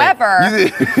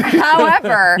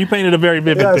 However, you painted a very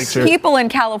vivid picture. People in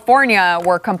California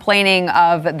were complaining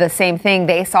of the same thing.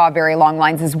 They saw very long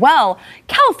lines as well.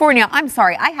 California, I'm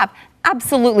sorry, I have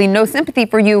absolutely no sympathy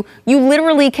for you. You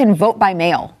literally can vote by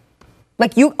mail.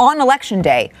 Like on election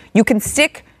day, you can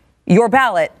stick your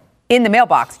ballot in the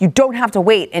mailbox. You don't have to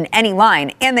wait in any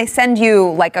line. And they send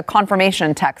you like a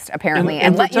confirmation text, apparently,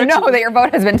 and let you know that your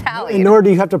vote has been tallied. Nor do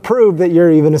you have to prove that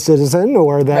you're even a citizen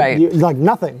or that you, like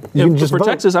nothing. You can just for vote.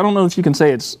 Texas, I don't know if you can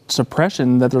say it's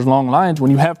suppression that there's long lines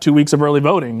when you have 2 weeks of early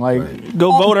voting. Like,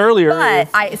 go vote earlier. But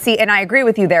I see, and I agree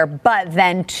with you there. But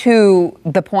then to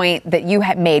the point that you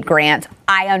had made, Grant,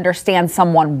 I understand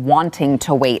someone wanting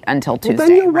to wait until Tuesday.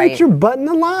 Then you write your butt in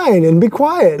the line and be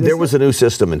quiet. There was a new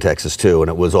system in Texas too, and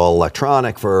it was all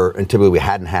electronic and typically we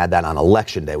hadn't had that on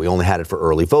election day. We only had it for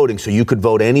early voting, so you could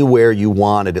vote anywhere you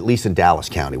wanted, at least in Dallas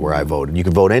County where I voted. You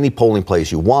could vote any polling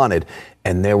place you wanted,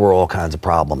 and there were all kinds of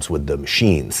problems with the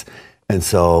machines. And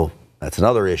so that's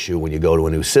another issue when you go to a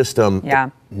new system. Yeah.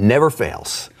 It never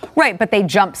fails. Right, but they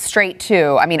jumped straight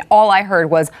to, I mean, all I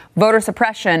heard was voter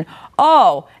suppression.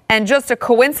 Oh, and just a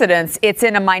coincidence, it's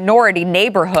in a minority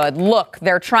neighborhood. Look,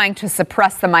 they're trying to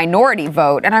suppress the minority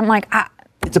vote. And I'm like,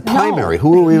 it's a primary. No.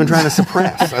 Who are we even trying to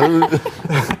suppress?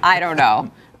 I don't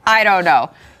know.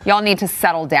 Y'all need to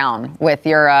settle down with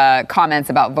your comments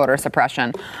about voter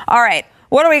suppression. All right,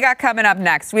 what do we got coming up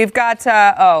next? We've got,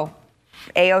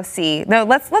 AOC. No,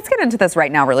 let's get into this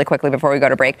right now really quickly before we go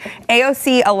to break.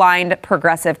 AOC aligned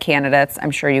progressive candidates.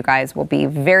 I'm sure you guys will be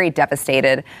very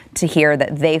devastated to hear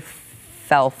that they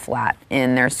fell flat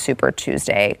in their Super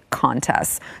Tuesday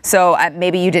contests. So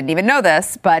maybe you didn't even know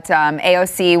this, but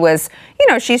AOC was,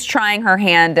 she's trying her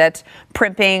hand at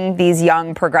primping these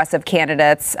young progressive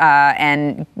candidates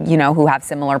and, who have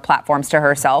similar platforms to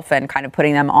herself and kind of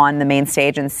putting them on the main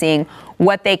stage and seeing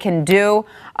what they can do.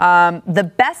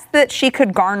 The best that she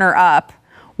could garner up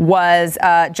was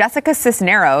Jessica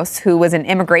Cisneros, who was an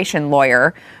immigration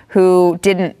lawyer who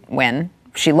didn't win.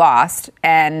 She lost,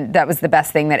 and that was the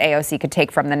best thing that AOC could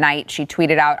take from the night. She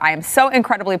tweeted out, "I am so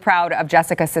incredibly proud of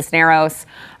Jessica Cisneros.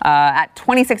 At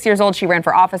 26 years old, she ran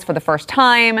for office for the first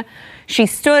time. She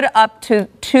stood up to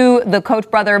the Koch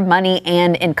brother money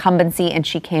and incumbency, and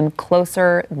she came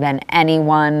closer than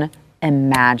anyone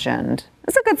imagined."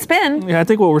 It's a good spin. Yeah, I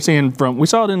think what we're seeing we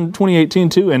saw it in 2018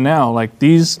 too, and now,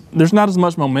 there's not as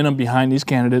much momentum behind these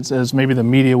candidates as maybe the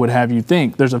media would have you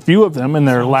think. There's a few of them, and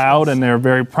they're loud and they're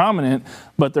very prominent,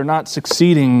 but they're not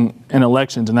succeeding in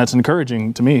elections, and that's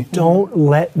encouraging to me. Don't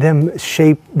let them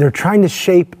they're trying to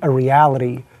shape a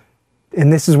reality.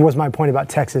 And this was my point about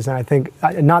Texas, and I think,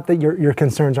 not that your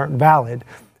concerns aren't valid,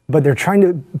 but they're trying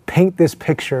to paint this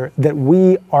picture that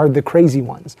we are the crazy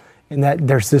ones. And that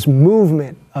there's this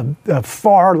movement of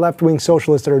far left-wing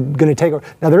socialists that are going to take over.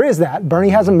 Now, there is that. Bernie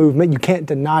has a movement. You can't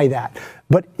deny that.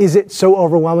 But is it so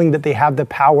overwhelming that they have the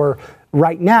power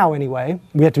right now anyway?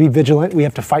 We have to be vigilant. We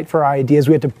have to fight for our ideas.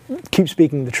 We have to keep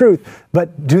speaking the truth.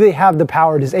 But do they have the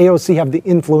power? Does AOC have the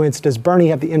influence? Does Bernie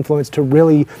have the influence to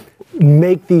really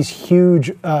make these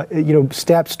huge,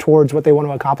 steps towards what they want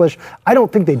to accomplish? I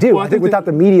don't think they do. I think without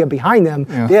the media behind them,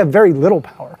 they have very little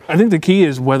power. I think the key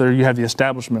is whether you have the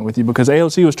establishment with you, because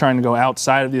AOC was trying to go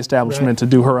outside of the establishment to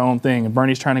do her own thing, and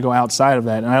Bernie's trying to go outside of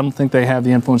that, and I don't think they have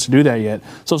the influence to do that yet.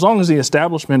 So as long as the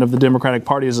establishment of the Democratic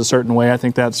Party is a certain way, I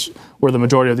think that's where the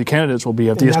majority of the candidates will be.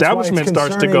 If the establishment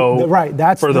starts to go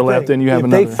further left, then you have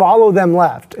another. If they follow them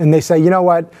left and they say, you know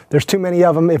what, there's too many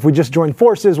of them, if we just join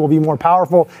forces, we'll be more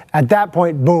powerful. At that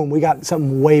point, boom, we got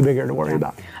something way bigger to worry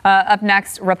about. Up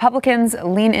next, Republicans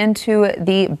lean into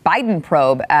the Biden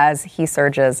probe as he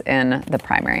surges in the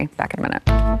primary. Back in a minute.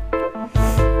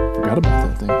 Forgot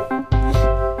about that thing.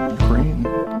 Ukraine.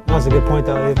 That's a good point,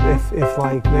 though.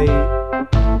 If they...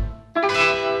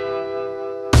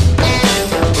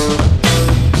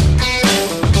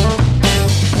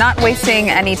 Not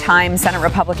wasting any time, Senate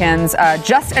Republicans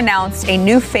just announced a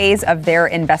new phase of their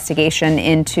investigation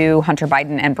into Hunter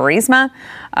Biden and Burisma.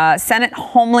 Senate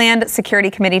Homeland Security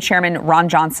Committee Chairman Ron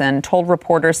Johnson told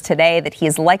reporters today that he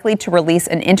is likely to release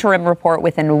an interim report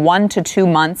within 1 to 2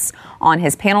 months on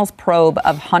his panel's probe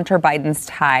of Hunter Biden's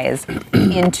ties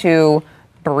into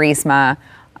Burisma.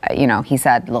 He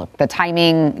said, look, the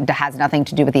timing has nothing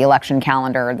to do with the election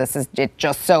calendar. It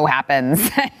just so happens.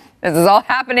 This is all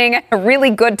happening at a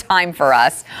really good time for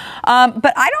us.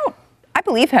 But I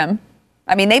believe him.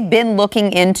 I mean, they've been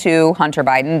looking into Hunter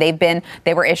Biden.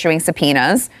 They were issuing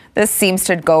subpoenas. This seems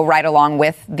to go right along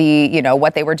with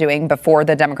what they were doing before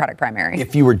the Democratic primary.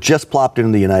 If you were just plopped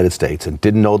into the United States and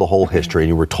didn't know the whole history, and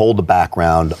you were told the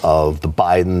background of the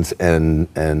Bidens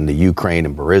and the Ukraine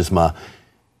and Burisma,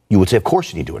 you would say, of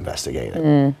course you need to investigate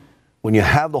it. When you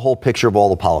have the whole picture of all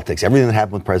the politics, everything that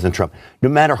happened with President Trump, no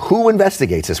matter who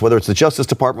investigates this, whether it's the Justice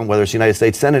Department, whether it's the United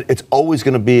States Senate, it's always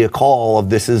going to be a call of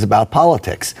this is about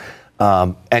politics.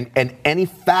 And any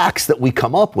facts that we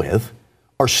come up with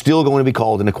are still going to be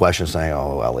called into question, saying,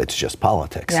 oh, well, it's just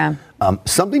politics. Yeah.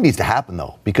 Something needs to happen,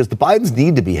 though, because the Bidens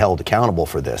need to be held accountable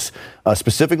for this,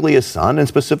 specifically his son and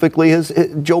specifically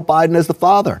Joe Biden as the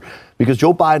father, because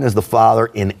Joe Biden as the father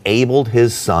enabled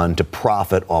his son to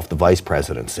profit off the vice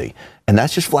presidency. And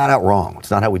that's just flat out wrong.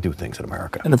 It's not how we do things in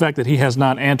America. And the fact that he has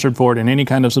not answered for it in any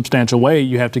kind of substantial way,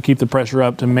 you have to keep the pressure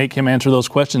up to make him answer those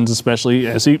questions, especially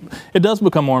as it does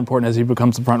become more important as he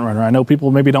becomes the front runner. I know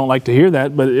people maybe don't like to hear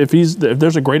that, but if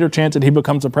there's a greater chance that he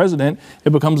becomes the president,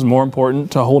 it becomes more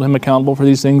important to hold him accountable for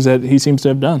these things that he seems to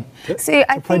have done. See,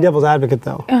 to play devil's advocate,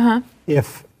 though,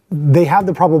 if they have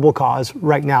the probable cause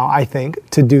right now, I think,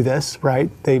 to do this, right?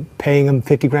 They paying him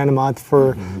 $50,000 a month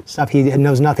for stuff he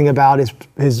knows nothing about.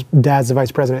 His dad's the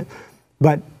vice president.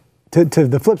 But to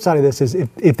the flip side of this is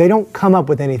if they don't come up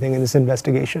with anything in this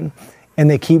investigation, and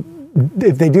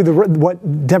if they do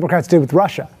what Democrats did with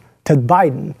Russia to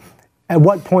Biden, at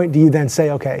what point do you then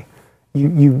say, okay,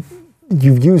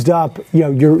 you've used up,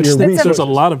 your resources? There's a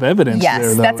lot of evidence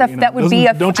there, though. That would be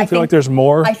a. Don't you feel like there's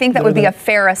more? I think that would be a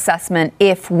fair assessment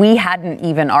if we hadn't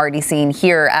even already seen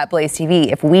here at Blaze TV,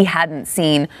 if we hadn't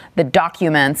seen the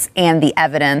documents and the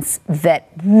evidence that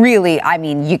really, I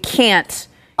mean, you can't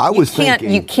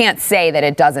say that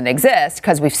it doesn't exist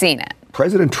because we've seen it.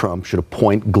 President Trump should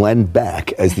appoint Glenn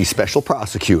Beck as the special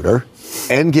prosecutor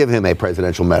and give him a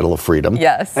Presidential Medal of Freedom.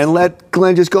 Yes. And let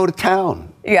Glenn just go to town.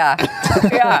 Yeah.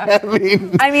 Yeah.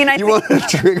 I mean, you want to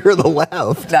trigger the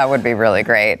left. That would be really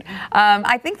great.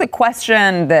 I think the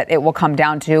question that it will come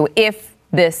down to, if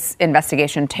this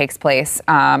investigation takes place,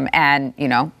 and,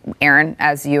 Aaron,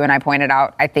 as you and I pointed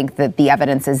out, I think that the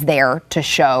evidence is there to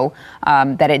show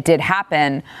that it did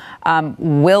happen.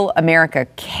 Will America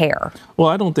care? Well,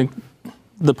 I don't think.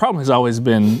 The problem has always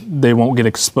been they won't get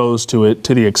exposed to it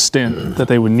to the extent that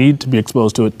they would need to be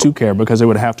exposed to it to care, because they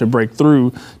would have to break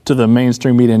through to the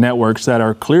mainstream media networks that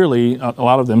are clearly, a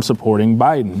lot of them, supporting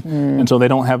Biden. And so they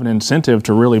don't have an incentive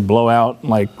to really blow out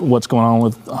like what's going on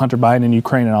with Hunter Biden in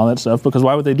Ukraine and all that stuff, because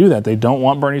why would they do that? They don't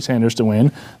want Bernie Sanders to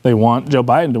win. They want Joe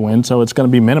Biden to win. So it's going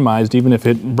to be minimized even if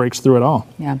it breaks through at all.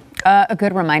 Yeah. A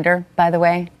good reminder, by the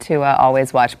way, to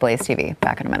always watch Blaze TV.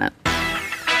 Back in a minute.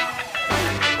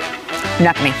 You're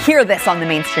not going to hear this on the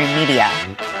mainstream media.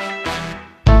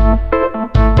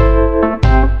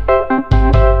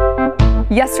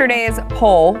 Yesterday's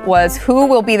poll was who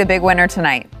will be the big winner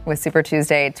tonight with Super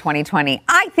Tuesday 2020.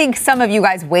 I think some of you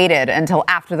guys waited until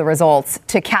after the results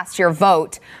to cast your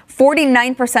vote.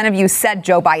 49% of you said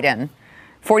Joe Biden.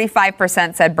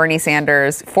 45% said Bernie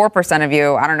Sanders. 4% of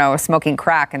you, I don't know, smoking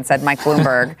crack and said Mike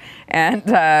Bloomberg. And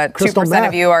 2%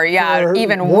 of you are,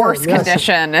 even worse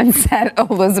condition and said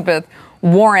Elizabeth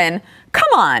Warren.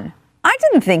 Come on. I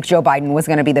didn't think Joe Biden was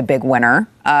going to be the big winner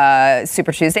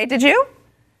Super Tuesday. Did you?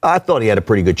 I thought he had a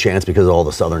pretty good chance because of all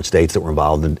the southern states that were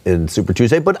involved in Super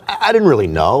Tuesday, but I didn't really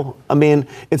know. I mean,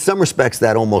 in some respects,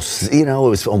 that almost, it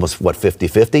was almost,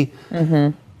 50-50?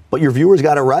 Mm-hmm. But your viewers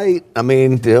got it right. I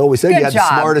mean, they always say you had the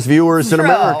smartest viewers in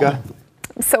America.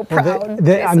 I'm so proud.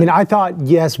 I thought,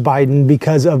 yes, Biden,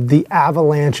 because of the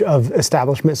avalanche of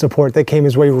establishment support that came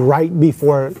his way right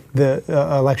before the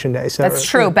election day. So that's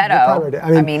true, Beto.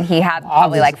 I mean, he had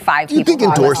probably like 5 people. Do you think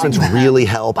endorsements really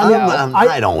help?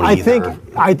 I don't either.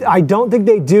 I don't think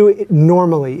they do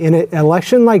normally. In an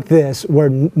election like this, where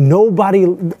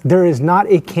there is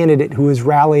not a candidate who is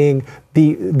rallying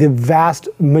the vast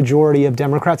majority of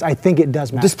Democrats, I think it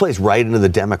does matter. This plays right into the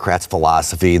Democrats'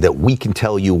 philosophy that we can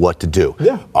tell you what to do.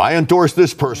 Yeah. I endorse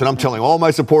this person. I'm telling all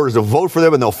my supporters to vote for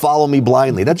them, and they'll follow me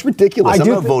blindly. That's ridiculous. I'm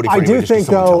not voting for anybody. I do think,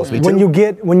 though,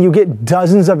 when you get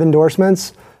dozens of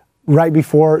endorsements right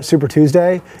before Super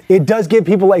Tuesday, it does give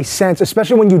people a sense,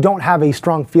 especially when you don't have a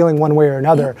strong feeling one way or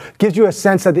another, gives you a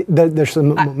sense that there's some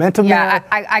momentum there. Yeah,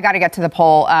 I got to get to the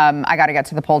poll. I got to get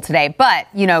to the poll today. But,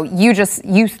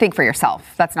 you think for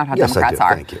yourself. That's not how Democrats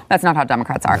are. Thank you. That's not how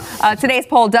Democrats are. Today's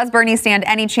poll, does Bernie stand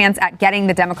any chance at getting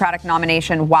the Democratic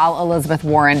nomination while Elizabeth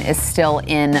Warren is still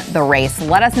in the race?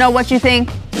 Let us know what you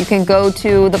think. You can go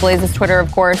to The Blaze's Twitter,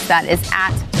 of course. That is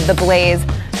at The Blaze.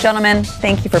 Gentlemen,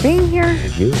 thank you for being here.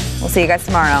 Thank you. We'll see you guys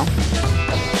tomorrow.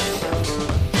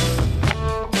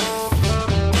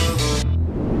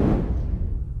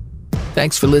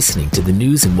 Thanks for listening to the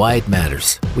news and why it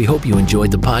matters. We hope you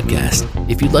enjoyed the podcast.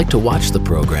 If you'd like to watch the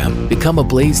program, become a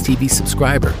Blaze TV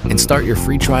subscriber and start your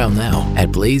free trial now at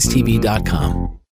blazetv.com.